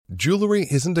Jewelry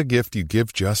isn't a gift you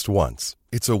give just once.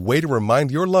 It's a way to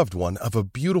remind your loved one of a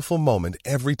beautiful moment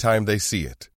every time they see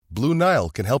it. Blue Nile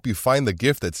can help you find the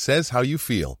gift that says how you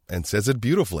feel and says it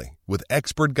beautifully, with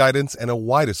expert guidance and a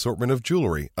wide assortment of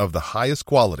jewelry of the highest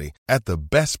quality at the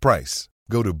best price.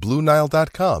 Go to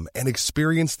BlueNile.com and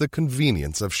experience the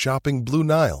convenience of shopping Blue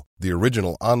Nile, the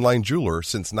original online jeweler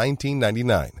since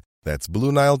 1999. That's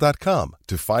BlueNile.com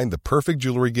to find the perfect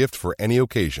jewelry gift for any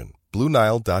occasion.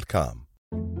 BlueNile.com.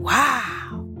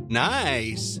 Wow.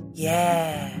 Nice.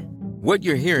 Yeah. What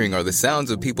you're hearing are the sounds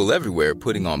of people everywhere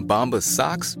putting on Bombas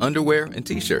socks, underwear, and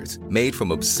T-shirts made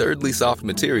from absurdly soft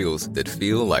materials that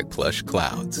feel like plush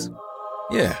clouds.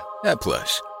 Yeah, that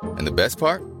plush. And the best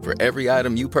part? For every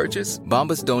item you purchase,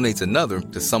 Bombas donates another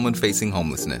to someone facing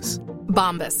homelessness.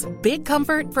 Bombas. Big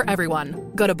comfort for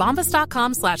everyone. Go to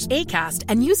bombas.com/ACAST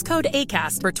and use code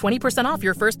ACAST for 20% off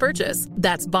your first purchase.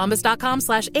 That's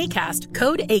bombas.com/ACAST.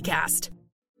 Code ACAST.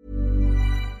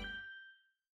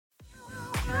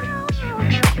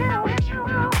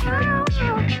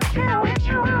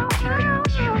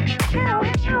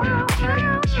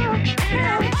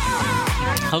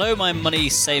 Hello, my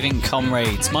money-saving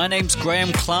comrades. My name's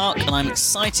Graham Clark, and I'm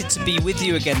excited to be with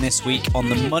you again this week on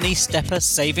the Money Stepper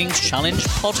Savings Challenge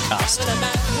podcast.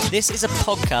 This is a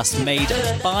podcast made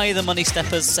by the Money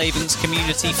Steppers Savings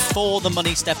community for the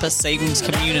Money Steppers Savings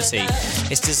community.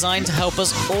 It's designed to help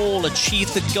us all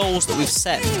achieve the goals that we've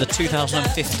set for the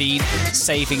 2015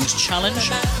 Savings Challenge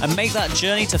and make that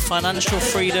journey to financial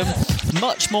freedom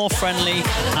much more friendly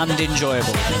and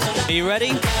enjoyable. Are you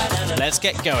ready? Let's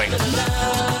get going.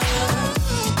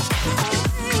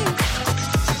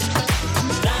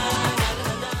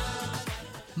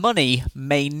 Money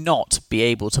may not be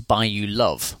able to buy you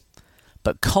love,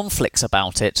 but conflicts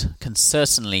about it can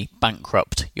certainly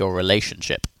bankrupt your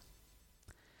relationship.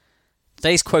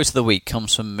 Today's quote of the week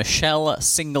comes from Michelle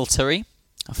Singletary,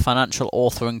 a financial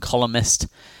author and columnist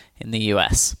in the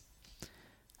US.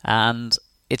 And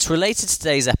it's related to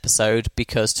today's episode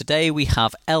because today we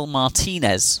have Elle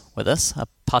Martinez with us, a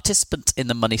participant in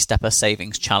the Money Stepper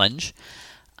Savings Challenge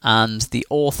and the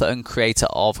author and creator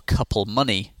of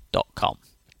CoupleMoney.com.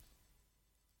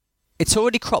 It's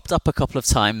already cropped up a couple of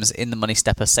times in the Money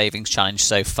Stepper Savings Challenge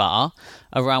so far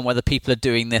around whether people are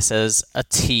doing this as a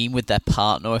team with their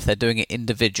partner or if they're doing it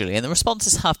individually, and the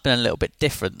responses have been a little bit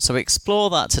different, so we explore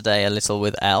that today a little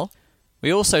with Elle.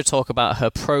 We also talk about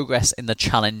her progress in the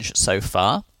challenge so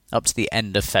far, up to the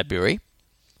end of February.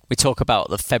 We talk about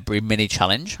the February mini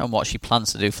challenge and what she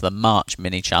plans to do for the March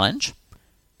mini challenge.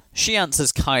 She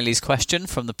answers Kylie's question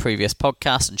from the previous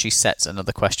podcast, and she sets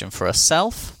another question for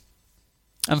herself.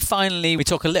 And finally, we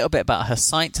talk a little bit about her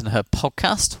site and her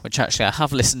podcast, which actually I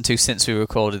have listened to since we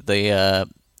recorded the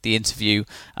interview,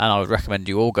 and I would recommend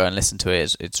you all go and listen to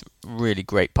it. It's a really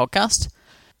great podcast.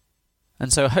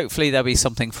 And so hopefully there'll be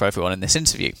something for everyone in this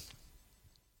interview.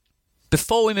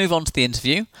 Before we move on to the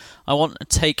interview, I want to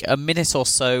take a minute or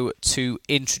so to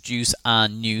introduce our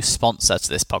new sponsor to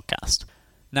this podcast.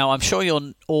 Now, I'm sure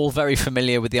you're all very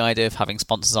familiar with the idea of having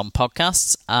sponsors on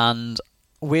podcasts, and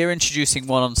we're introducing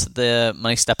one onto the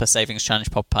Money Stepper Savings Challenge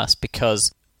podcast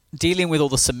because dealing with all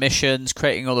the submissions,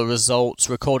 creating all the results,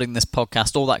 recording this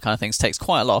podcast, all that kind of things takes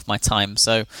quite a lot of my time.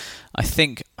 So I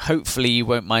think hopefully you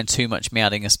won't mind too much me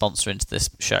adding a sponsor into this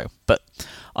show. But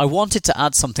I wanted to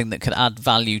add something that could add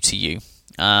value to you,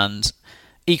 and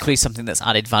equally something that's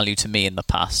added value to me in the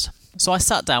past. So I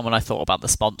sat down when I thought about the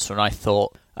sponsor, and I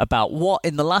thought about what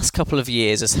in the last couple of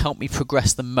years has helped me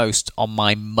progress the most on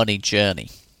my money journey.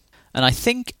 And I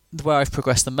think where I've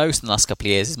progressed the most in the last couple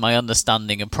of years is my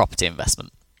understanding of property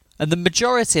investment. And the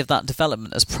majority of that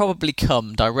development has probably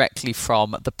come directly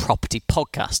from the Property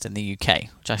Podcast in the UK,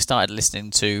 which I started listening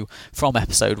to from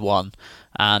episode 1.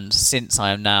 And since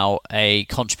I am now a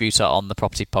contributor on the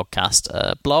Property Podcast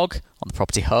blog, on the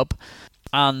Property Hub,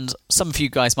 and some of you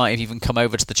guys might have even come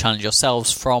over to the challenge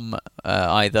yourselves from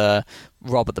either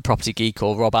Rob at the Property Geek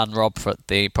or Rob and Rob for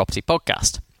the Property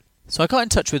Podcast. So I got in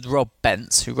touch with Rob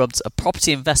Bentz, who runs a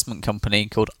property investment company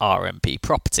called RMP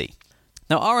Property.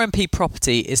 Now, RMP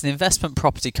Property is an investment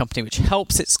property company which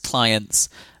helps its clients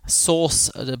source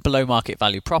below market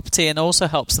value property and also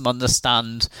helps them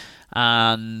understand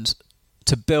and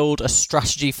to build a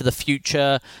strategy for the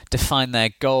future, define their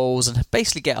goals, and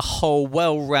basically get a whole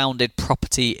well-rounded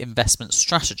property investment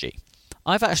strategy.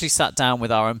 I've actually sat down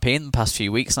with RMP in the past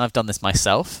few weeks, and I've done this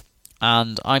myself.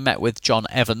 And I met with John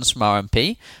Evans from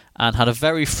RMP and had a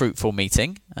very fruitful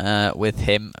meeting with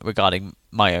him regarding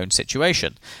my own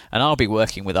situation. And I'll be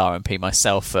working with RMP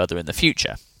myself further in the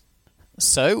future.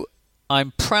 So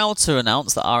I'm proud to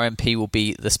announce that RMP will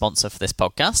be the sponsor for this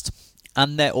podcast.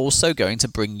 and they're also going to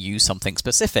bring you something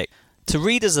specific. To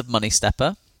readers of Money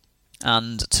Stepper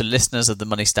and to listeners of the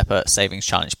Money Stepper Savings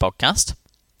Challenge podcast,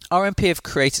 RMP have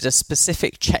created a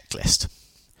specific checklist,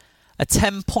 a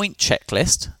 10-point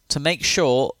checklist to make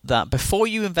sure that before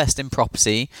you invest in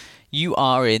property, you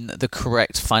are in the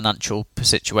correct financial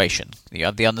situation. You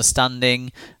have the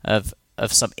understanding of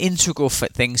some integral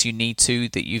things you need to,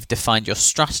 that you've defined your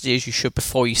strategy as you should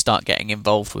before you start getting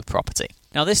involved with property.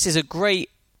 Now, this is a great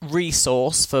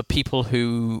resource for people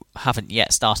who haven't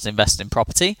yet started investing in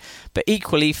property, but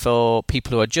equally for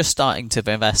people who are just starting to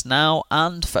invest now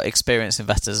and for experienced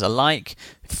investors alike,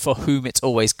 for whom it's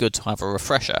always good to have a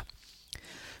refresher.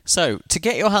 So, to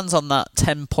get your hands on that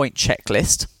 10-point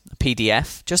checklist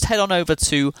PDF, just head on over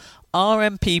to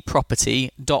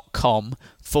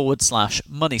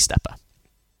rmpproperty.com/moneystepper.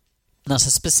 That's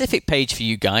a specific page for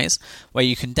you guys where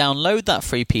you can download that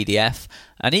free PDF,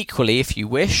 and equally, if you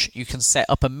wish, you can set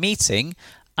up a meeting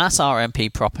at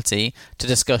RMP Property to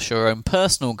discuss your own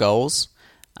personal goals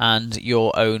and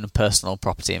your own personal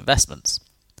property investments.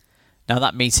 Now,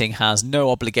 that meeting has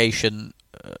no obligation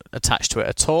attached to it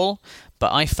at all,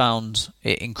 but I found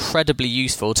it incredibly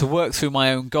useful to work through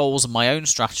my own goals and my own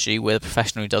strategy with a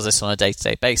professional who does this on a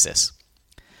day-to-day basis.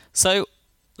 So,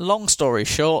 long story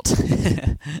short,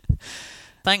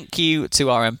 thank you to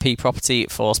RMP Property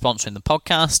for sponsoring the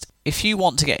podcast. If you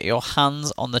want to get your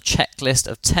hands on the checklist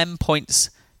of 10 points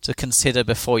to consider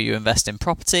before you invest in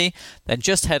property, then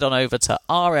just head on over to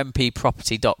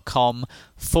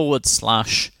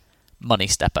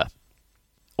rmpproperty.com/moneystepper.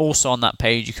 Also on that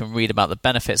page, you can read about the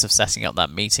benefits of setting up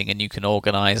that meeting, and you can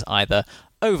organise either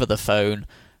over the phone,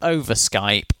 over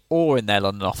Skype, or in their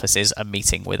London offices, a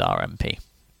meeting with RMP.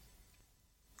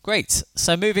 Great.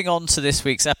 So moving on to this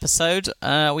week's episode,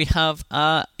 we have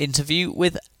our interview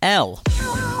with Elle.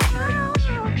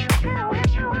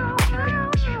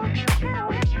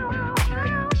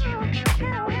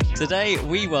 Today,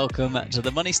 we welcome to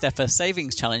the Money Stepper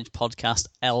Savings Challenge podcast,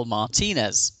 Elle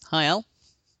Martinez. Hi, Elle.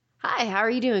 Hi, how are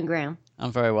you doing, Graham?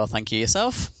 I'm very well, thank you.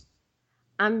 Yourself?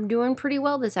 I'm doing pretty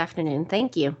well this afternoon,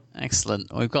 thank you.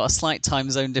 Excellent. We've got a slight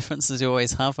time zone difference, as you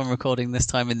always have. I'm recording this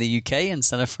time in the UK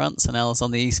instead of France, and Elle's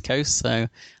on the East Coast, so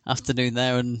afternoon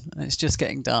there, and it's just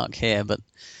getting dark here, but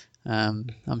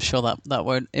I'm sure that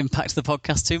won't impact the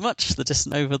podcast too much, the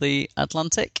distance over the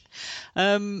Atlantic.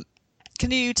 Can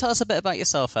you tell us a bit about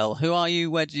yourself, Elle? Who are you?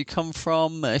 Where did you come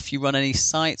from? If you run any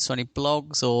sites or any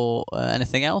blogs or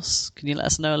anything else, can you let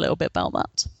us know a little bit about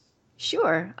that?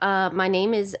 Sure. My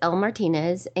name is Elle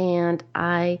Martinez, and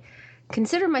I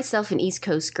consider myself an East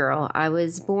Coast girl. I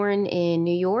was born in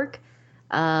New York,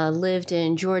 lived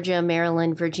in Georgia,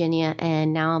 Maryland, Virginia,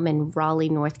 and now I'm in Raleigh,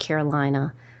 North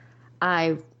Carolina.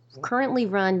 I currently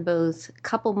run both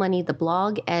Couple Money, the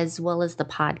blog, as well as the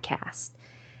podcast.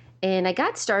 And I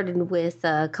got started with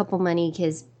Couple Money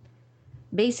because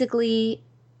basically,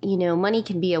 you know, money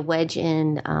can be a wedge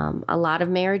in a lot of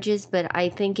marriages, but I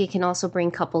think it can also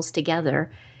bring couples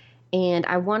together. And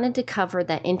I wanted to cover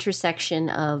that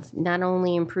intersection of not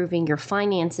only improving your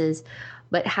finances,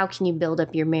 but how can you build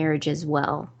up your marriage as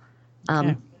well.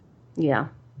 Okay. Yeah.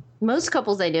 Most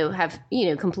couples I know have, you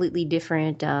know, completely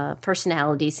different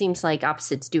personalities. Seems like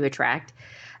opposites do attract.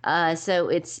 So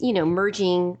it's, you know,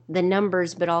 merging the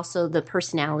numbers, but also the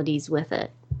personalities with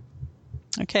it.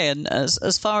 Okay, and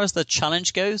as far as the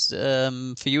challenge goes,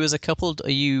 for you as a couple, are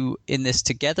you in this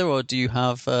together, or do you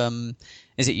have,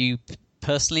 is it you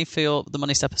personally for the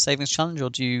Money Stepper Savings Challenge, or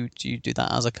do you do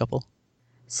that as a couple?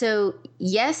 So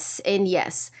yes and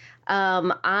yes.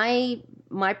 My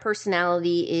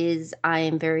personality is I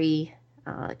am very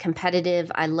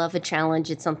competitive. I love a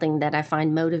challenge. It's something that I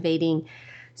find motivating.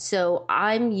 So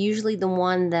I'm usually the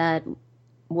one that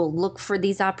will look for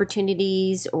these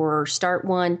opportunities or start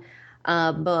one.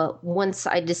 But once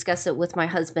I discuss it with my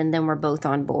husband, then we're both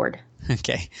on board.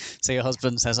 Okay. So your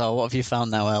husband says, "Oh, what have you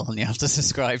found now, Elle?" And you have to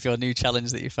describe your new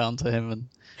challenge that you found to him,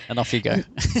 and off you go.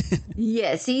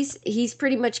 Yes, he's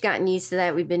pretty much gotten used to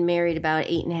that. We've been married about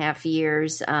 8.5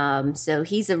 years. So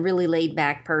he's a really laid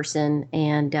back person.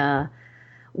 And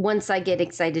once I get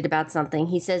excited about something,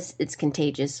 he says it's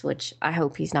contagious, which I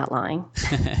hope he's not lying.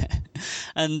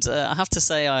 And I have to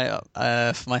say,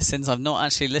 for my sins, I've not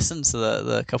actually listened to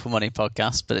the Couple Money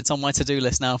podcast, but it's on my to-do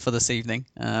list now for this evening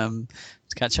to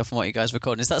catch up on what you guys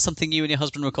recording. Is that something you and your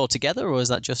husband record together, or is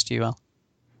that just you, Elle?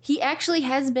 He actually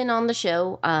has been on the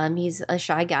show. He's a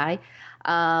shy guy.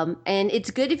 And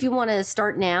it's good if you want to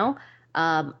start now.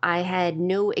 I had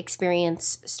no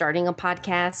experience starting a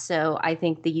podcast, so I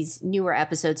think these newer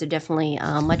episodes are definitely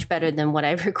much better than what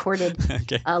I recorded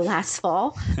last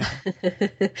fall.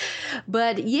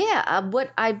 But yeah,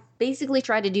 what I basically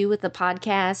try to do with the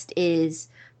podcast is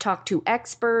talk to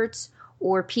experts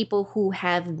or people who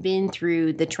have been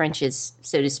through the trenches,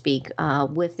 so to speak,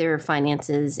 with their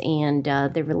finances and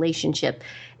their relationship,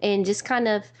 and just kind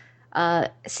of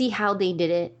see how they did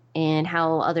it and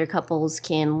how other couples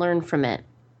can learn from it.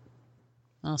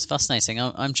 That's fascinating.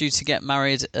 I'm due to get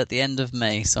married at the end of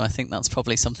May, so I think that's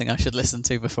probably something I should listen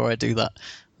to before I do that.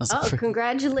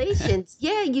 Congratulations.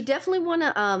 Yeah, you definitely want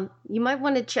to, you might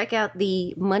want to check out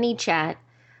the Money Chat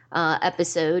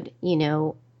episode. You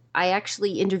know, I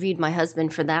actually interviewed my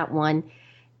husband for that one.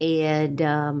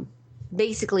 And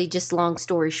basically, just long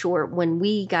story short, when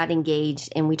we got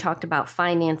engaged and we talked about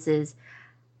finances,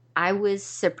 I was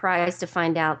surprised to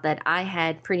find out that I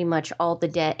had pretty much all the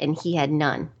debt and he had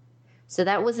none. So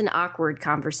that was an awkward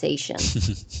conversation.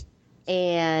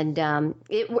 And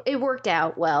it worked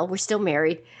out well. We're still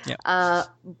married. Yep.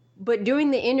 But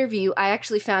during the interview, I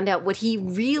actually found out what he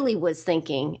really was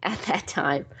thinking at that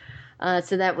time.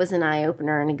 So that was an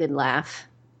eye-opener and a good laugh.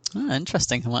 Oh,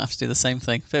 interesting. I might have to do the same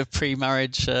thing. Bit of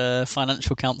pre-marriage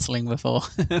financial counselling before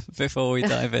we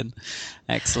dive in.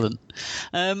 Excellent.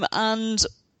 And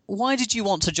why did you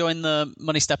want to join the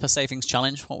Money Stepper Savings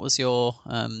Challenge? What was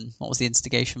the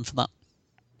instigation for that?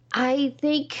 I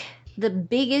think the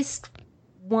biggest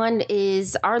one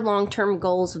is our long-term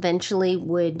goals eventually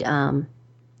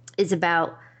is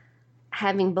about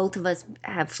having both of us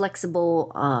have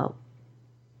flexible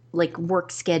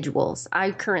work schedules.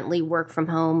 I currently work from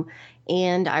home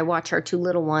and I watch our two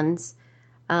little ones.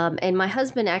 And my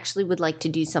husband actually would like to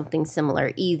do something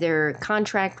similar, either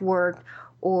contract work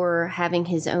or having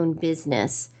his own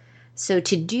business. So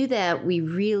to do that, we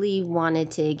really wanted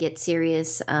to get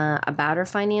serious about our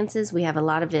finances. We have a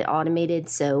lot of it automated,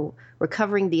 so we're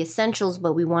covering the essentials,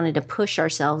 but we wanted to push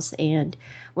ourselves. And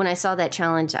when I saw that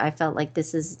challenge, I felt like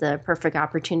this is the perfect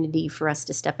opportunity for us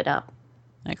to step it up.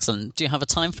 Excellent. Do you have a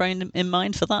time frame in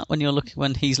mind for that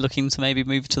when he's looking to maybe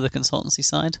move to the consultancy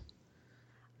side?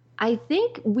 I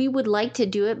think we would like to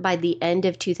do it by the end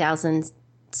of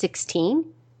 2016.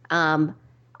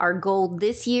 Our goal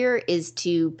this year is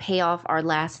to pay off our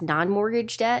last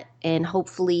non-mortgage debt and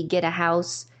hopefully get a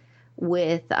house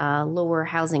with lower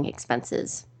housing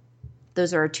expenses.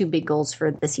 Those are our two big goals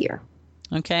for this year.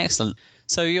 Okay, excellent.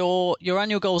 So your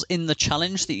annual goals in the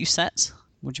challenge that you set,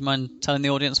 would you mind telling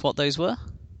the audience what those were?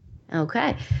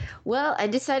 Okay. Well, I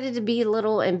decided to be a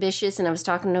little ambitious, and I was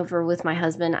talking over with my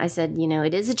husband. I said,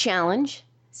 it is a challenge,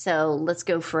 so let's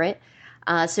go for it.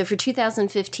 So for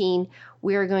 2015,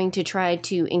 we are going to try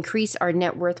to increase our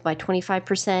net worth by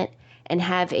 25% and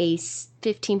have a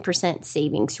 15%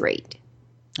 savings rate.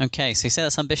 Okay, so you say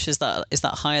that's ambitious. Is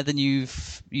that higher than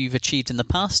you've achieved in the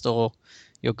past, or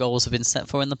your goals have been set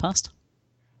for in the past?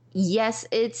 Yes,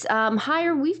 it's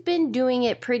higher. We've been doing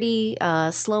it pretty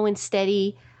slow and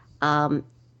steady,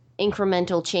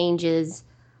 incremental changes.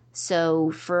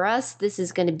 So for us, this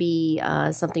is going to be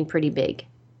something pretty big.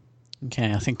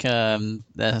 Okay, I think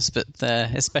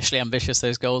they're especially ambitious,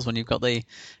 those goals, when you've got the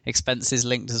expenses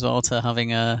linked as well to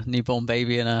having a newborn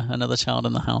baby and another child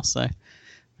in the house. So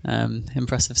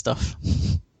impressive stuff.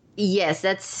 Yes,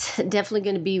 that's definitely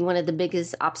going to be one of the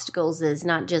biggest obstacles, is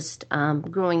not just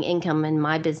growing income in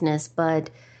my business,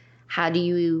 but how do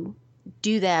you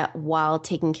do that while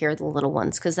taking care of the little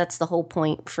ones? Because that's the whole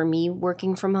point for me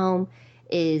working from home,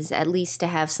 is at least to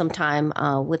have some time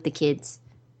with the kids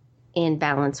and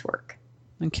balance work.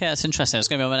 Okay, that's interesting. It's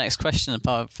going to be my next question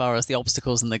as far as the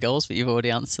obstacles and the goals, but you've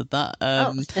already answered that.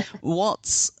 What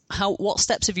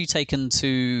steps have you taken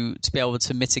to be able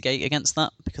to mitigate against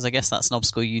that? Because I guess that's an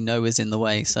obstacle is in the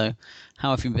way. So how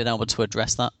have you been able to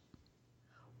address that?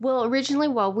 Well, originally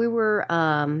while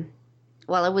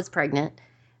I was pregnant,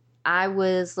 I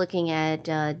was looking at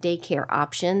daycare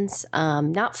options,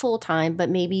 not full time, but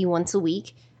maybe once a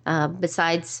week.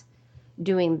 Besides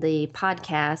doing the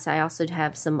podcast, I also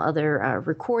have some other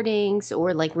recordings,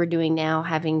 or like we're doing now,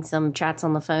 having some chats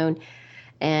on the phone.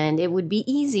 And it would be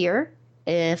easier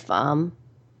if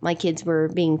my kids were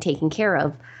being taken care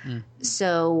of.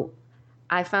 So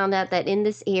I found out that in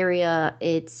this area,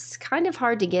 it's kind of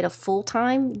hard to get a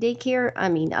part-time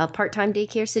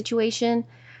daycare situation.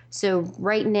 So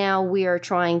right now we are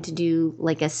trying to do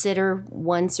like a sitter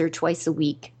once or twice a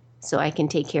week, so I can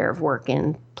take care of work,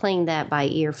 and playing that by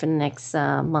ear for the next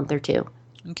month or two.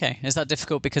 Okay. Is that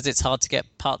difficult because it's hard to get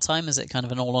part-time? Is it kind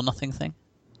of an all or nothing thing?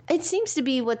 It seems to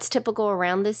be what's typical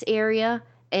around this area.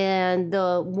 And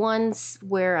the ones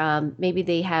where maybe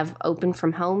they have open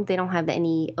from home, they don't have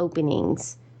any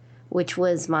openings, which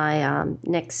was my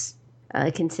next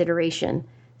consideration.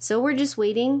 So we're just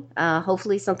waiting.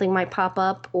 Hopefully something might pop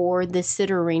up or the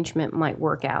sitter arrangement might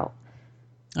work out.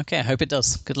 Okay, I hope it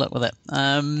does. Good luck with it.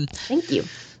 Thank you.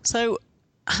 So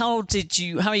how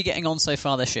are you getting on so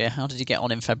far this year? How did you get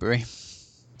on in February?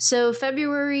 So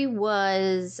February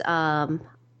was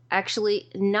actually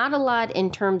not a lot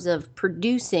in terms of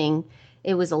producing.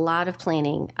 It was a lot of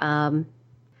planning.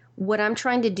 What I'm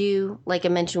trying to do, like I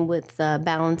mentioned with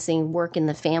balancing work and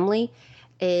the family,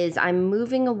 is I'm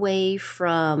moving away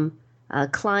from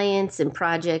clients and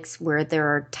projects where there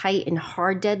are tight and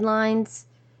hard deadlines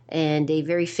and a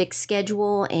very fixed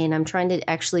schedule, and I'm trying to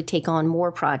actually take on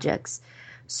more projects.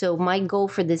 So my goal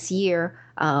for this year,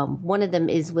 one of them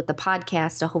is with the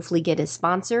podcast to hopefully get a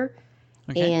sponsor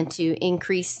and to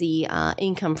increase the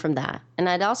income from that. And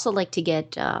I'd also like to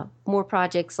get more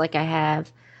projects like I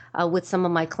have with some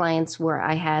of my clients where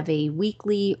I have a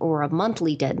weekly or a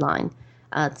monthly deadline.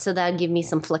 So that would give me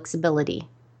some flexibility.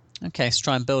 Okay, so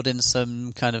try and build in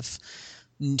some kind of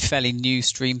fairly new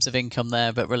streams of income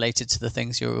there, but related to the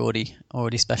things you're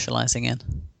already specializing in.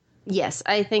 Yes,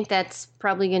 I think that's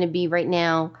probably going to be right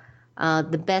now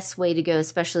the best way to go,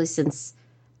 especially since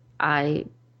I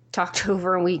talked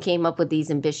over and we came up with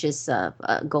these ambitious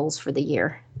goals for the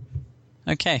year.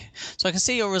 Okay, so I can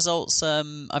see your results.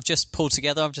 I've just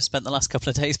spent the last couple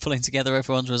of days pulling together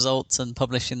everyone's results and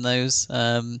publishing those.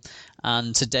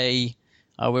 And today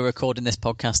we're recording this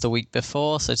podcast a week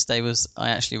before. So today I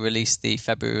actually released the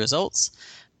February results.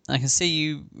 I can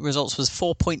see results was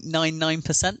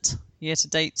 4.99% year to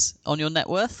date on your net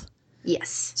worth.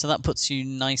 Yes. So that puts you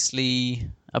nicely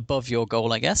above your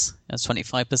goal, I guess. That's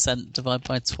 25% divided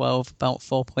by 12, about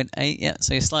 4.8. Yeah,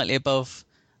 so you're slightly above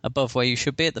where you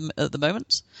should be at the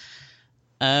moment.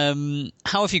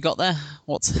 How have you got there?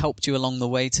 What's helped you along the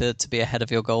way to be ahead of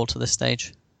your goal to this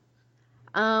stage?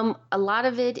 A lot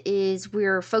of it is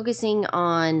we're focusing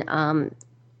on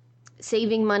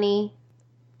saving money,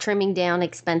 trimming down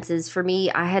expenses. For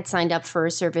me, I had signed up for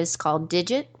a service called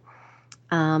Digit.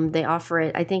 They offer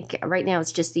it, I think right now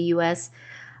it's just the U.S.,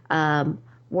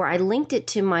 where I linked it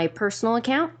to my personal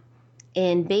account.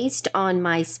 And based on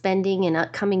my spending and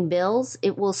upcoming bills,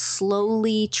 it will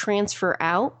slowly transfer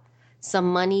out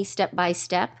some money step by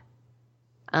step,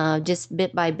 just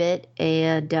bit by bit.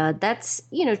 And that's,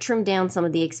 trimmed down some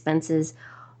of the expenses.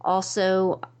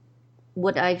 Also,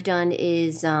 what I've done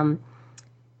is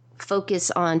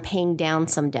focus on paying down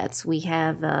some debts. We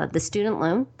have the student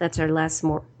loan. That's our last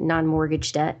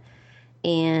non-mortgage debt.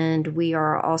 And we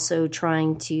are also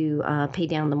trying to pay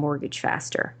down the mortgage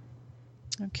faster.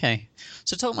 Okay.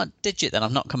 So talking about Digit then,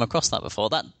 I've not come across that before.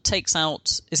 That takes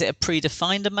out, is it a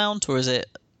predefined amount or is it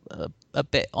a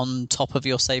bit on top of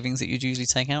your savings that you'd usually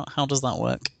take out? How does that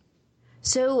work?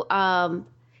 So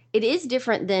it is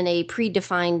different than a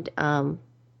predefined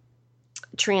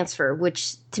transfer,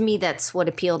 which to me, that's what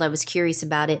appealed. I was curious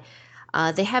about it.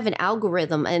 They have an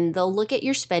algorithm and they'll look at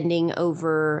your spending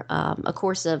over a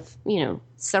course of,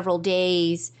 several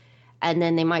days, and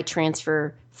then they might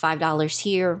transfer $5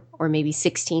 here or maybe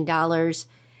 $16.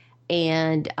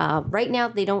 And right now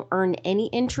they don't earn any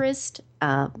interest.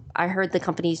 I heard the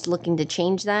company's looking to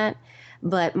change that.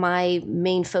 But my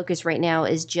main focus right now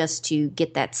is just to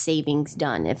get that savings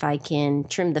done, if I can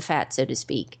trim the fat, so to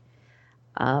speak.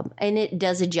 And it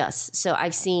does adjust. So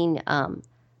I've seen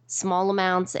small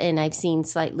amounts and I've seen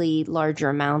slightly larger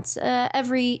amounts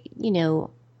every,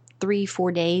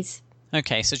 3-4 days.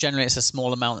 Okay, so generally it's a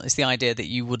small amount. It's the idea that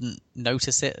you wouldn't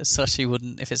notice it as such. You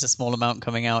wouldn't, if it's a small amount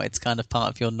coming out, it's kind of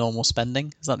part of your normal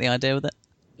spending. Is that the idea with it?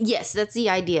 Yes, that's the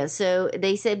idea. So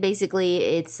they said basically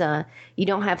it's you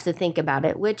don't have to think about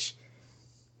it, which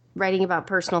writing about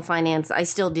personal finance, I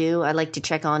still do. I like to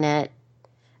check on it.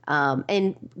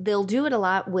 And they'll do it a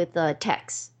lot with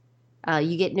texts.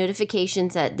 You get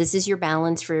notifications that this is your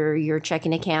balance for your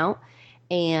checking account.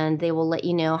 And they will let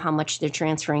you know how much they're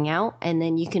transferring out, and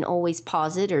then you can always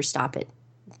pause it or stop it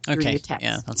through your text.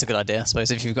 Yeah, that's a good idea. I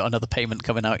suppose if you've got another payment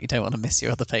coming out, you don't want to miss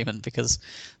your other payment because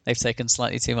they've taken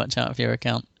slightly too much out of your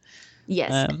account.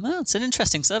 Yes. It's an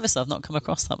interesting service. I've not come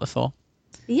across that before.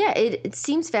 Yeah, it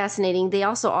seems fascinating. They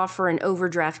also offer an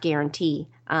overdraft guarantee,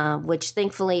 which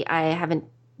thankfully I haven't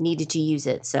needed to use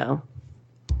it, so...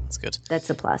 That's good. That's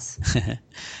a plus.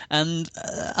 And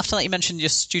after that, you mentioned your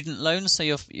student loans. So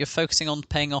you're focusing on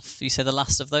paying off. You say the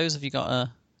last of those. Have you got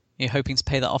you're hoping to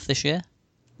pay that off this year?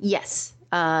 Yes,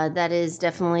 that is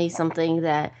definitely something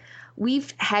that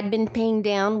we've had been paying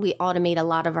down. We automate a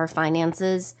lot of our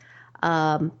finances.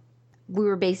 We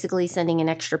were basically sending an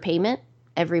extra payment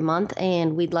every month,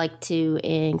 and we'd like to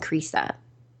increase that.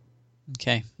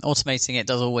 Okay. Automating it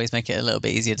does always make it a little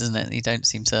bit easier, doesn't it? It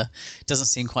doesn't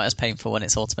seem quite as painful when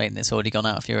it's automated and it's already gone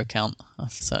out of your account.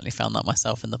 I've certainly found that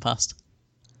myself in the past.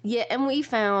 Yeah, and we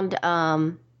found,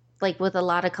 like with a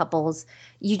lot of couples,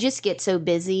 you just get so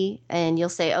busy and you'll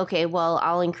say, okay, well,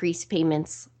 I'll increase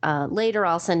payments later.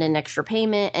 I'll send an extra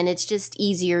payment. And it's just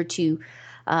easier to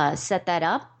set that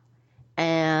up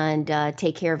and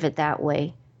take care of it that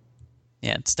way.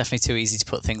 Yeah, it's definitely too easy to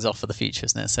put things off for the future,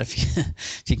 isn't it? So if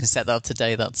you can set that up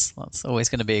today, that's always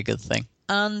going to be a good thing.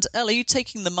 And Elle, are you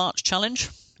taking the March challenge?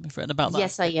 We've written about that.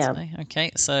 Yes, I am. Today.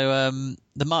 Okay, so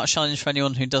the March challenge, for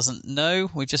anyone who doesn't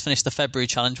know, we've just finished the February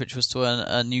challenge, which was to earn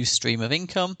a new stream of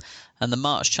income. And the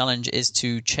March challenge is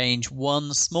to change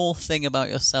one small thing about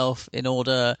yourself in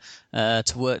order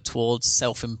to work towards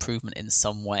self-improvement in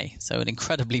some way. So an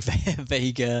incredibly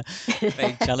vague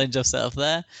challenge I've set up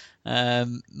there.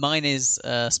 Mine is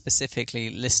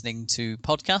specifically listening to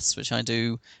podcasts, which I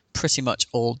do pretty much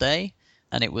all day.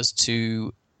 And it was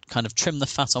to kind of trim the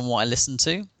fat on what I listen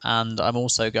to. And I'm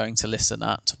also going to listen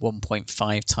at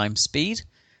 1.5 times speed,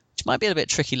 which might be a bit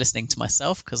tricky listening to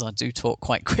myself because I do talk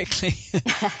quite quickly.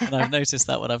 And I've noticed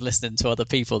that when I've listened to other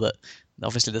people, that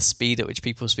obviously the speed at which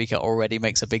people speak at already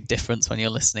makes a big difference when you're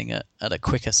listening at a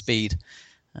quicker speed.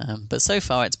 But so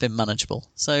far it's been manageable.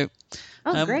 So,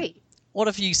 Great. What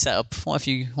have you set up? What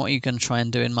are you going to try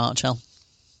and do in March, Elle?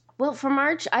 Well, for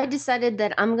March, I decided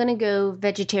that I'm going to go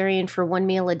vegetarian for one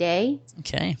meal a day.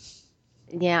 Okay.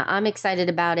 Yeah, I'm excited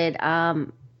about it.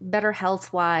 Better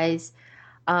health-wise.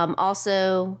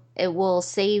 Also, it will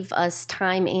save us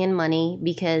time and money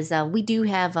because we do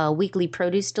have weekly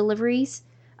produce deliveries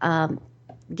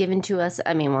given to us.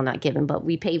 I mean, well, not given, but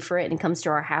we pay for it and it comes to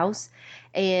our house.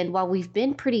 And while we've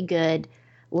been pretty good,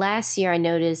 last year I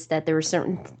noticed that there were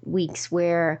certain weeks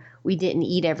where we didn't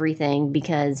eat everything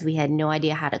because we had no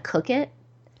idea how to cook it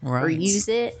or use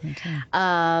it.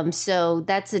 Okay. So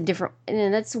that's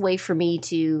that's a way for me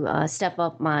to step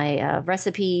up my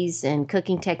recipes and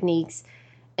cooking techniques.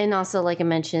 And also, like I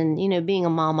mentioned, being a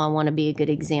mom, I want to be a good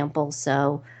example.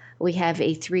 So we have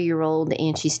a 3-year-old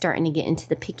and she's starting to get into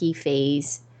the picky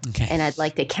phase. Okay. And I'd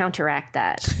like to counteract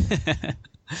that.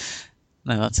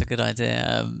 No, that's a good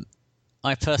idea.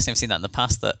 I personally have seen that in the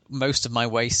past, that most of my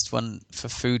waste for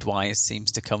food-wise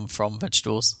seems to come from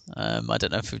vegetables. I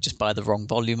don't know if we just buy the wrong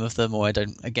volume of them, or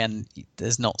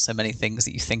there's not so many things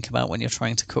that you think about when you're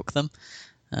trying to cook them.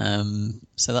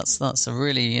 So that's a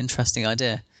really interesting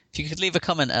idea. If you could leave a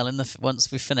comment, Ellen,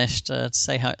 once we've finished, to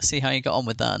see how you got on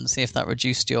with that and see if that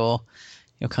reduced your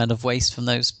kind of waste from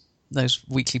those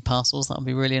weekly parcels, that would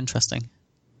be really interesting.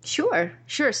 Sure.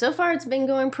 So far it's been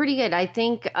going pretty good. I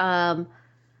think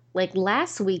like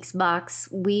last week's box,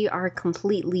 we are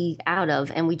completely out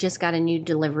of, and we just got a new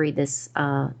delivery this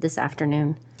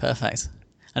afternoon. Perfect.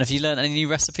 And have you learned any new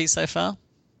recipes so far?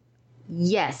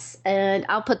 Yes, and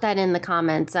I'll put that in the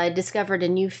comments. I discovered a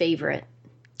new favorite.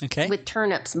 Okay. With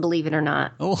turnips, believe it or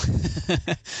not. Oh,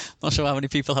 not sure how many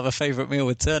people have a favorite meal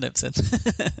with turnips in.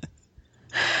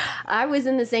 I was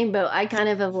in the same boat. I kind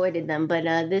of avoided them, but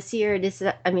this year,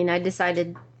 I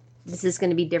decided this is going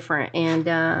to be different, and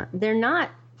they're not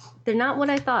what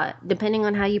I thought, depending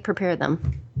on how you prepare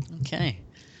them. Okay.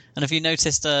 And have you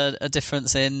noticed a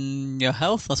difference in your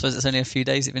health? I suppose it's only a few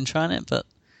days you've been trying it, but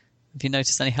have you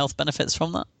noticed any health benefits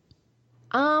from that?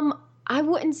 I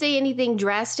wouldn't say anything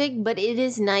drastic, but it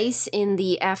is nice in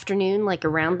the afternoon, like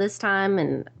around this time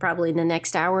and probably the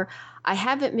next hour. I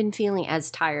haven't been feeling as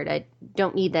tired. I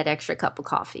don't need that extra cup of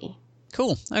coffee.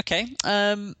 Cool. Okay.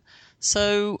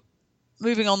 So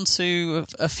moving on to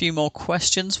a few more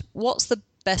questions. What's the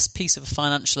best piece of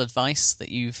financial advice that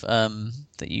you've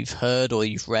heard or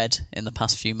you've read in the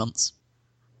past few months?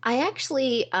 I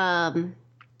actually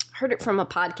heard it from a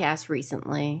podcast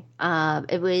recently.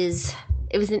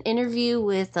 It was an interview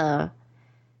with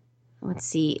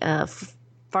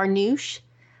Farnoosh,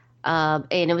 and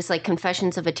it was like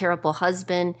Confessions of a Terrible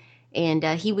Husband, and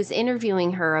he was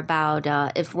interviewing her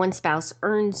about if one spouse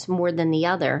earns more than the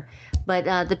other.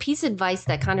 But the piece of advice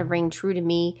that kind of rang true to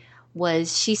me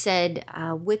was, she said,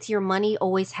 with your money,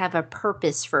 always have a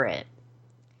purpose for it.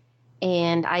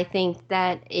 And I think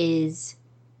that is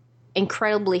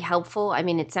incredibly helpful. I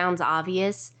mean, it sounds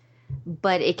obvious,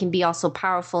 but it can be also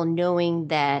powerful knowing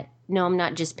that, no, I'm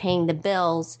not just paying the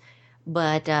bills,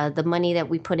 but the money that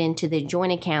we put into the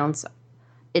joint accounts,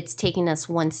 it's taking us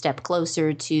one step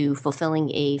closer to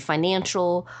fulfilling a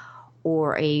financial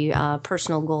or a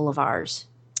personal goal of ours.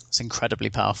 It's incredibly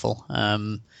powerful.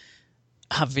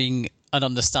 Having an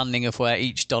understanding of where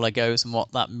each dollar goes and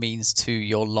what that means to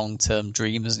your long-term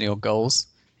dreams and your goals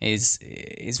is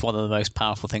one of the most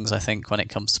powerful things, I think, when it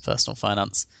comes to personal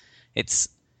finance.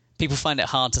 People find it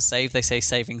hard to save. They say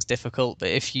saving's difficult, but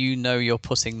if you know you're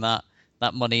putting that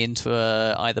money into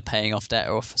either paying off debt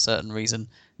or for a certain reason,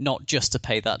 not just to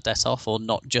pay that debt off or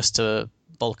not just to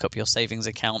bulk up your savings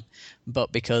account,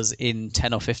 but because in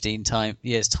 10 or 15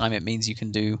 years time it means you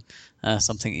can do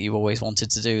something that you always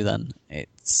wanted to do, then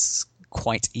it's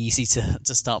quite easy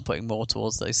to start putting more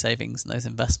towards those savings and those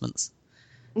investments.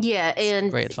 Yeah,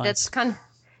 and great advice.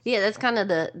 that's kind of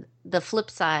the flip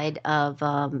side of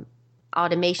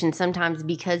automation. Sometimes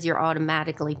because you're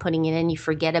automatically putting it in, you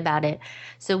forget about it.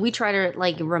 So we try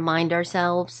to remind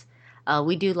ourselves.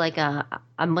 We do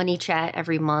a money chat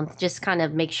every month, just kind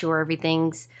of make sure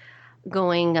everything's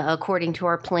going according to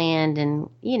our plan, and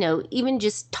even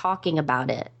just talking about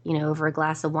it, over a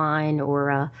glass of wine,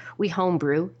 or we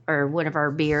homebrew or one of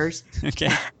our beers. Okay.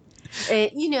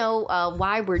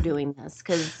 Why we're doing this,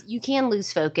 because you can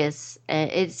lose focus.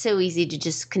 It's so easy to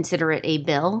just consider it a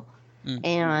bill.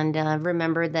 And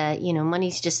remember that,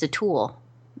 money's just a tool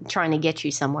trying to get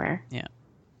you somewhere. Yeah.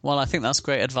 Well, I think that's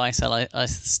great advice, Elle. I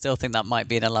still think that might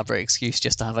be an elaborate excuse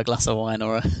just to have a glass of wine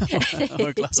or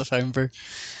a glass of homebrew.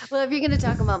 Well, if you're going to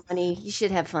talk about money, you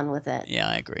should have fun with it. Yeah,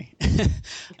 I agree.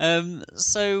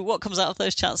 So what comes out of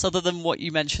those chats, other than what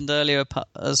you mentioned earlier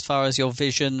as far as your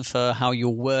vision for how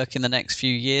you'll work in the next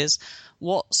few years,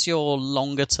 what's your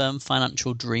longer-term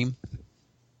financial dream?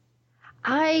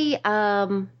 I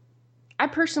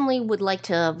personally would like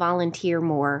to volunteer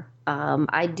more.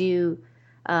 I do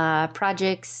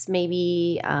projects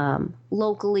maybe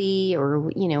locally or,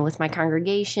 with my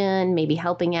congregation, maybe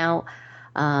helping out,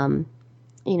 some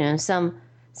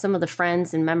of the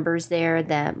friends and members there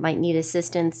that might need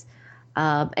assistance.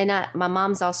 My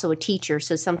mom's also a teacher,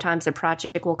 so sometimes a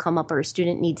project will come up or a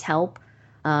student needs help,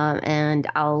 and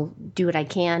I'll do what I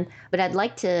can. But I'd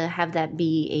like to have that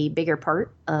be a bigger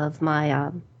part of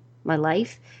my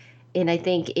life. And I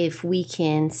think if we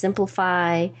can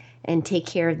simplify and take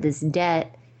care of this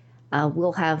debt,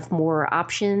 we'll have more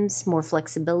options, more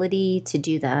flexibility to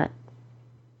do that.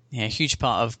 Yeah, a huge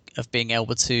part of being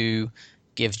able to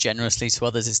give generously to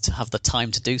others is to have the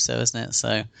time to do so, isn't it?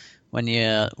 So when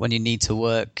you need to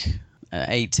work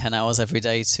 8-10 hours every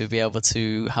day to be able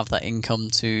to have that income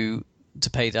to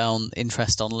pay down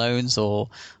interest on loans or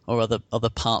other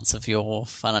parts of your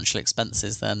financial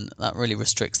expenses, then that really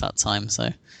restricts that time. So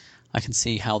I can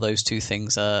see how those two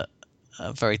things are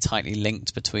very tightly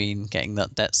linked, between getting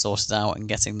that debt sorted out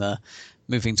and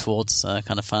moving towards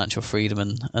kind of financial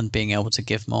freedom and being able to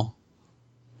give more.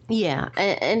 Yeah.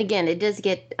 And again, it does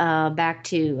get back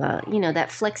to,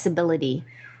 that flexibility,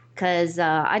 because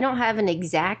I don't have an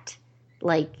exact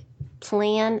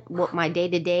plan what my day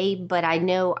to day, but I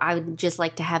know I would just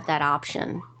like to have that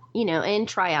option, and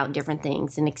try out different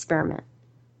things and experiment.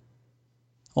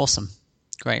 Awesome.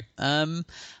 Great. And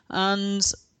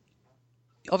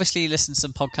obviously you listen to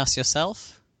some podcasts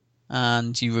yourself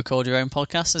and you record your own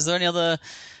podcast. Is there any other,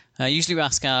 usually we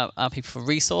ask our people for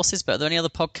resources, but are there any other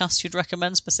podcasts you'd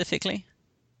recommend specifically?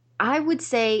 I would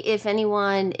say if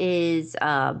anyone is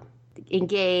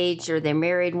engaged or they're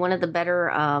married, one of the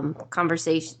better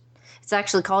conversations, it's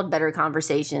actually called Better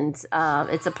Conversations.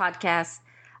 It's a podcast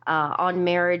on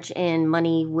marriage and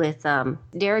money with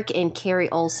Derek and Carrie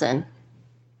Olson.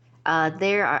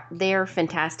 They're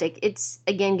fantastic. It's,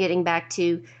 again, getting back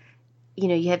to,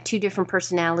 you have two different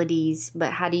personalities,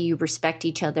 but how do you respect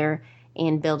each other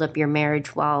and build up your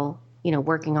marriage while,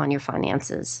 working on your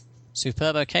finances?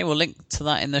 Superb. Okay, we'll link to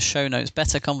that in the show notes.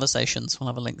 Better Conversations. We'll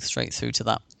have a link straight through to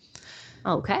that.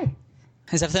 Okay.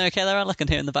 Is everything okay there? I can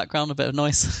hear in the background a bit of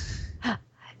noise.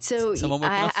 So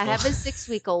I have a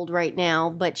 6-week-old right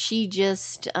now, but she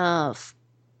just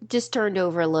turned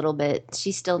over a little bit.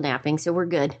 She's still napping, so we're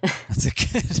good. That's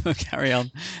good. We'll carry on.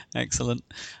 Excellent.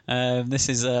 This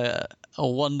is a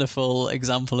wonderful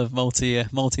example of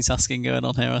multitasking going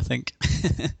on here, I think.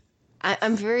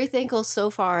 I'm very thankful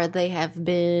so far. They have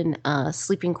been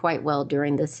sleeping quite well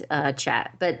during this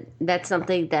chat, but that's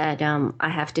something that I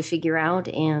have to figure out,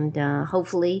 and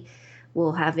hopefully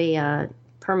we'll have a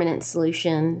permanent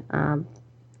solution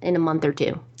in a month or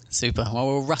two. Super. Well,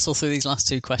 we'll wrestle through these last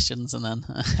two questions and then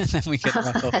we can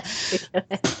wrap up.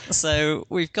 So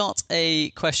we've got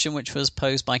a question which was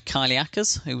posed by Kylie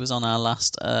Ackers, who was on our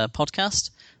last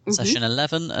podcast, session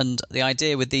 11. And the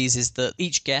idea with these is that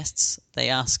each guest, they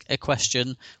ask a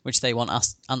question which they want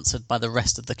answered by the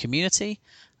rest of the community.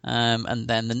 And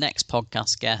then the next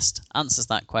podcast guest answers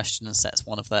that question and sets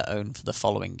one of their own for the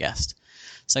following guest.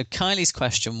 So Kylie's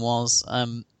question was,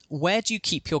 where do you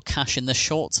keep your cash in the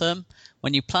short term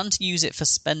when you plan to use it for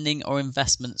spending or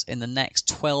investments in the next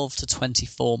 12 to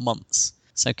 24 months?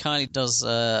 So Kylie does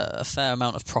a fair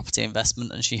amount of property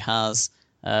investment, and she has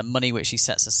money which she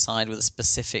sets aside with a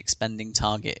specific spending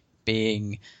target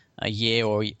being a year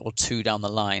or two down the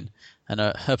line. And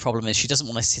her problem is she doesn't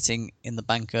want to sitting in the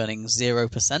bank earning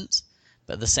 0%,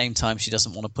 but at the same time she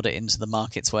doesn't want to put it into the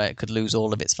markets where it could lose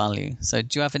all of its value. So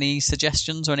do you have any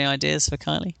suggestions or any ideas for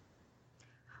Kylie?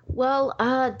 Well,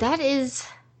 that is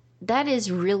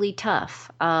really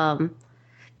tough,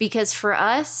 because for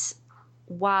us,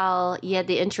 while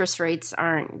the interest rates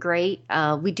aren't great,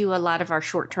 we do a lot of our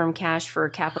short-term cash for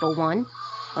Capital One.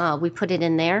 We put it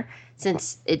in there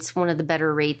since it's one of the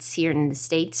better rates here in the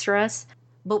States for us.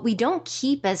 But we don't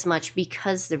keep as much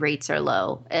because the rates are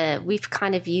low. We've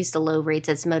kind of used the low rates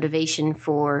as motivation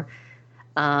for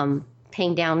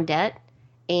paying down debt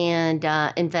and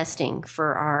investing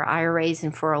for our IRAs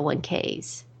and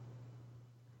 401ks.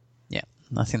 Yeah,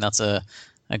 I think that's a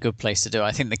good place to do it.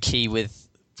 I think the key with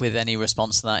any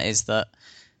response to that is that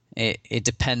it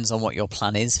depends on what your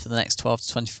plan is for the next 12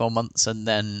 to 24 months, and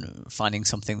then finding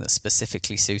something that's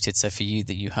specifically suited. So for you,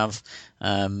 that you have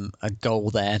a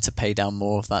goal there to pay down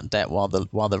more of that debt while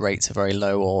the rates are very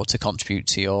low, or to contribute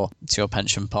to your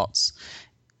pension pots.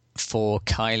 For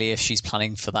Kylie, if she's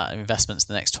planning for that investments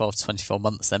in the next 12 to 24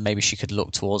 months, then maybe she could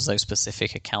look towards those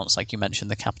specific accounts, like you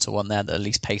mentioned, the Capital One there, that at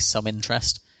least pays some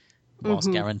interest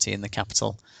whilst guaranteeing the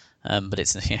capital. But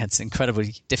it's an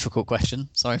incredibly difficult question.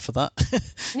 Sorry for that.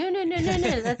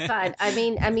 No, that's fine.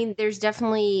 I mean, there's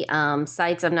definitely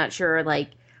sites. I'm not sure like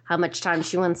how much time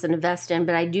she wants to invest in,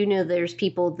 but I do know there's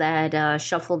people that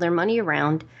shuffle their money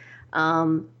around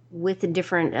with the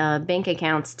different bank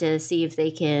accounts to see if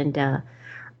they can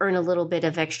earn a little bit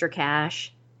of extra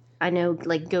cash. I know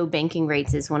like Go Banking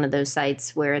Rates is one of those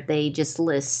sites where they just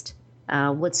list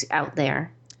what's out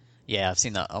there. Yeah, I've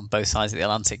seen that on both sides of the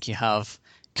Atlantic. You have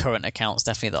current accounts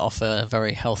definitely that offer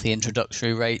very healthy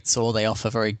introductory rates, or they offer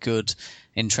very good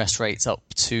interest rates up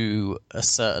to a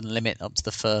certain limit, up to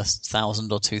the first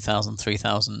 $1,000 or $2,000,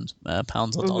 £3,000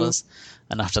 pounds or dollars,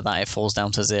 and after that it falls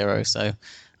down to zero. So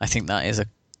I think that is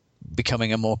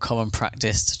becoming a more common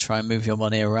practice to try and move your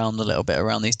money around a little bit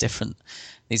around these different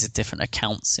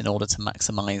accounts in order to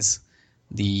maximize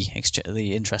the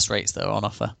interest rates that are on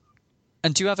offer.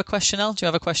 And do you have a question, Al? Do you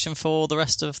have a question for the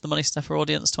rest of the Money Stepper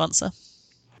audience to answer?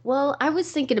 Well, I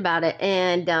was thinking about it,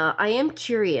 and I am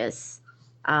curious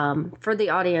for the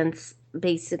audience,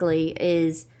 basically,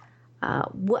 is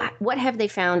what have they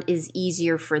found is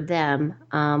easier for them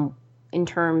in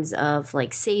terms of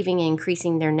like saving and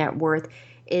increasing their net worth?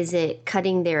 Is it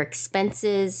cutting their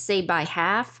expenses, say, by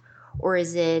half, or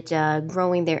is it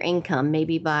growing their income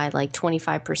maybe by like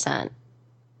 25%?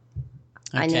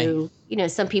 Okay. I know,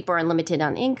 some people are limited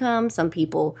on income. Some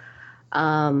people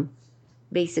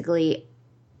basically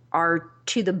are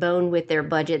to the bone with their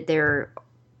budget. They're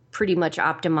pretty much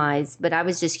optimized. But I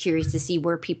was just curious to see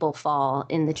where people fall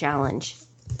in the challenge.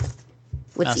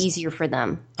 What's easier for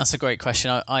them? That's a great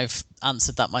question. I've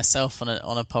answered that myself on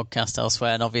a podcast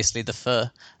elsewhere. And obviously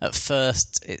at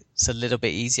first it's a little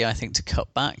bit easier, I think, to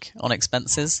cut back on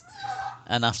expenses.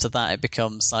 And after that, it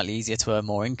becomes slightly easier to earn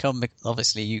more income.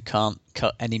 Obviously, you can't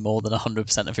cut any more than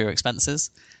 100% of your expenses.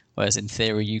 Whereas in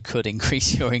theory, you could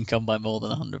increase your income by more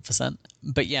than 100%.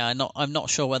 But yeah, I'm not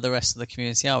sure where the rest of the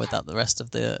community are with that. The rest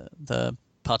of the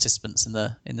participants in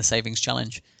the savings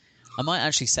challenge. I might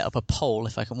actually set up a poll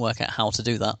if I can work out how to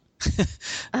do that.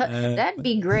 That'd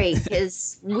be great,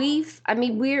 because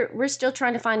we're still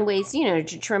trying to find ways,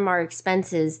 to trim our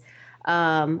expenses.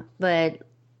 But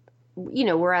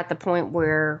we're at the point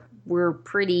where we're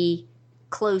pretty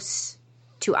close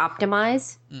to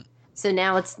optimize. So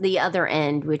now it's the other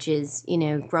end, which is,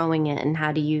 growing it. And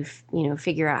how do you,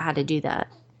 figure out how to do that?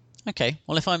 Okay.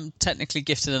 Well, if I'm technically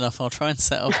gifted enough, I'll try and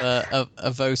set up a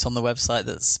vote on the website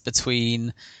that's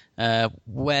between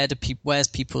where's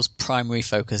people's primary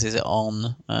focus? Is it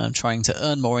on trying to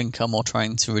earn more income or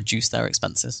trying to reduce their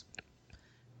expenses?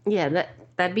 Yeah,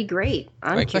 that'd be great.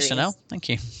 Great question, Al. Thank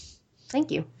you. Thank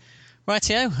you.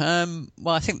 Rightio.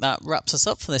 Well, I think that wraps us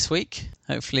up for this week.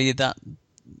 Hopefully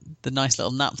the nice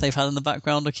little nap they've had in the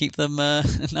background will keep them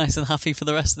nice and happy for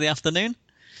the rest of the afternoon.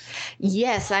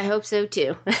 Yes, I hope so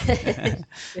too.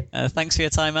 Thanks for your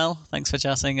time, El. Thanks for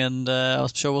chatting, and I'm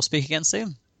sure we'll speak again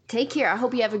soon. Take care. I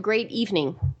hope you have a great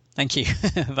evening. Thank you.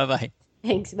 Bye-bye.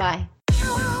 Thanks. Bye.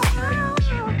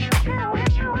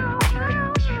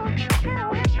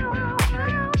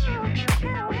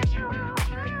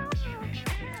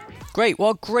 Great. What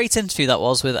a great interview that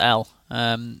was with El.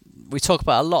 We talk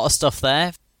about a lot of stuff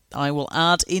there. I will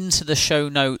add into the show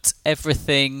notes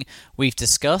everything we've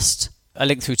discussed. a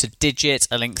link through to Digit,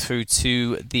 a link through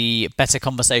to the Better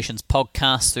Conversations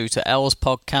podcast, through to Elle's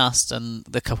podcast and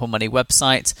the Couple Money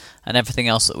website, and everything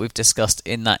else that we've discussed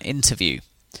in that interview.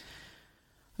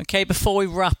 Okay, before we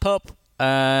wrap up,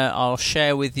 I'll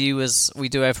share with you, as we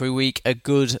do every week, a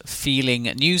good feeling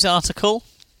news article.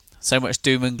 So much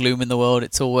doom and gloom in the world,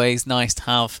 it's always nice to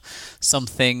have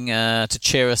something to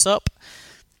cheer us up.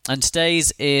 And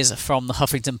today's is from the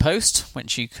Huffington Post,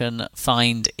 which you can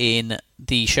find in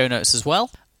the show notes as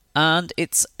well. And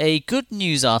it's a good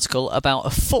news article about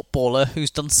a footballer who's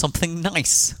done something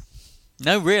nice.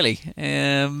 No, really.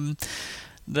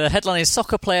 The headline is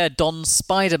Soccer Player Dons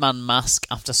Spider-Man Mask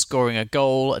After Scoring a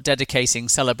Goal, Dedicating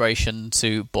Celebration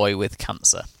to Boy with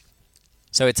Cancer.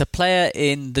 So it's a player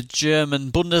in the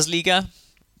German Bundesliga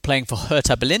playing for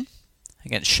Hertha Berlin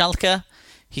against Schalke.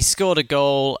 He scored a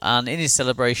goal, and in his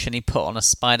celebration he put on a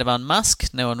Spider-Man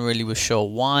mask. No one really was sure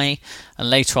why. And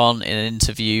later on in an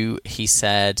interview he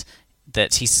said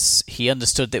that he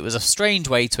understood that it was a strange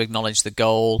way to acknowledge the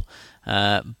goal,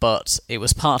 but it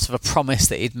was part of a promise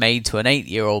that he'd made to an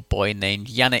 8-year-old boy named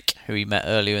Yannick, who he met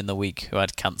earlier in the week, who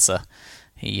had cancer.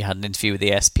 He had an interview with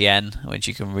ESPN, which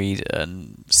you can read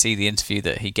and see the interview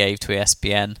that he gave to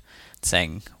ESPN,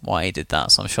 saying why he did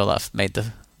that. So I'm sure that made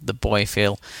the boy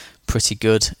feel pretty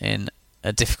good in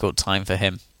a difficult time for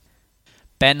him.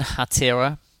 Ben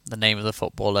Hatira, the name of the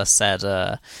footballer, said,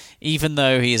 even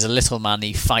though he is a little man,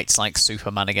 he fights like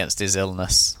Superman against his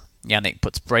illness. Yannick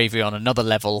puts bravery on another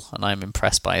level, and I'm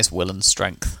impressed by his will and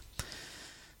strength.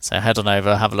 So head on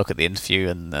over, have a look at the interview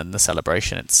and the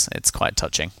celebration. It's quite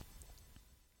touching.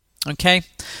 Okay,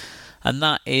 and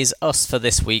that is us for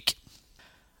this week.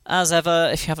 As ever,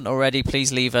 if you haven't already,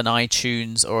 please leave an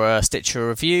iTunes or a Stitcher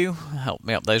review. Help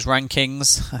me up those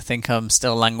rankings. I think I'm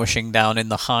still languishing down in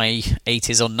the high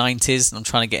 80s or 90s, and I'm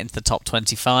trying to get into the top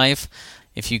 25.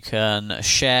 If you can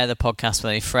share the podcast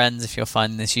with any friends if you're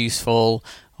finding this useful,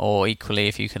 or equally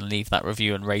if you can leave that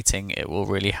review and rating, it will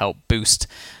really help boost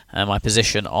my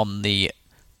position on the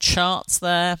charts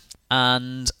there.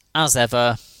 And as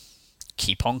ever,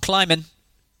 keep on climbing.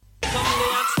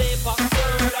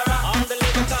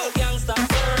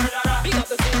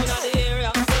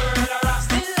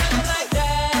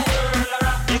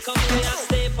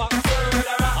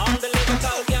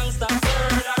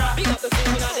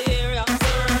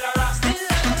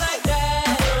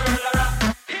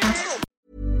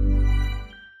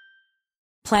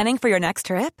 Planning for your next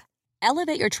trip?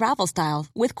 Elevate your travel style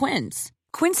with Quince.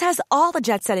 Quince has all the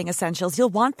jet-setting essentials you'll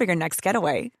want for your next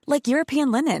getaway, like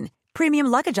European linen, premium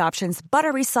luggage options,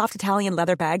 buttery soft Italian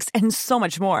leather bags, and so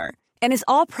much more. And is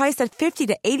all priced at 50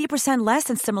 to 80% less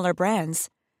than similar brands.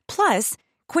 Plus,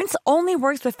 Quince only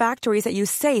works with factories that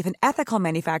use safe and ethical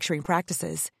manufacturing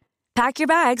practices. Pack your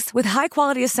bags with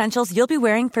high-quality essentials you'll be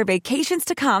wearing for vacations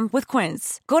to come with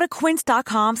Quince. Go to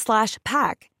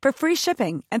quince.com/pack for free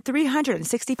shipping and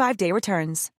 365-day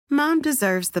returns. Mom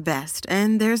deserves the best,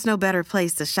 and there's no better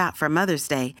place to shop for Mother's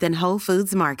Day than Whole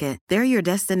Foods Market. They're your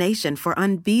destination for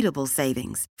unbeatable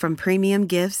savings, from premium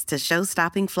gifts to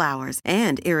show-stopping flowers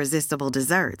and irresistible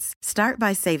desserts. Start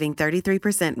by saving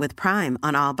 33% with Prime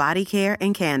on all body care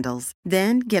and candles.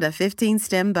 Then get a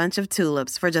 15-stem bunch of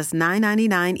tulips for just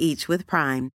 $9.99 each with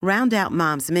Prime. Round out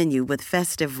Mom's menu with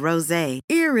festive rosé,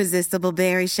 irresistible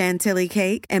berry chantilly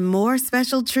cake, and more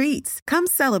special treats. Come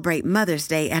celebrate Mother's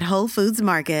Day at Whole Foods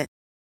Market.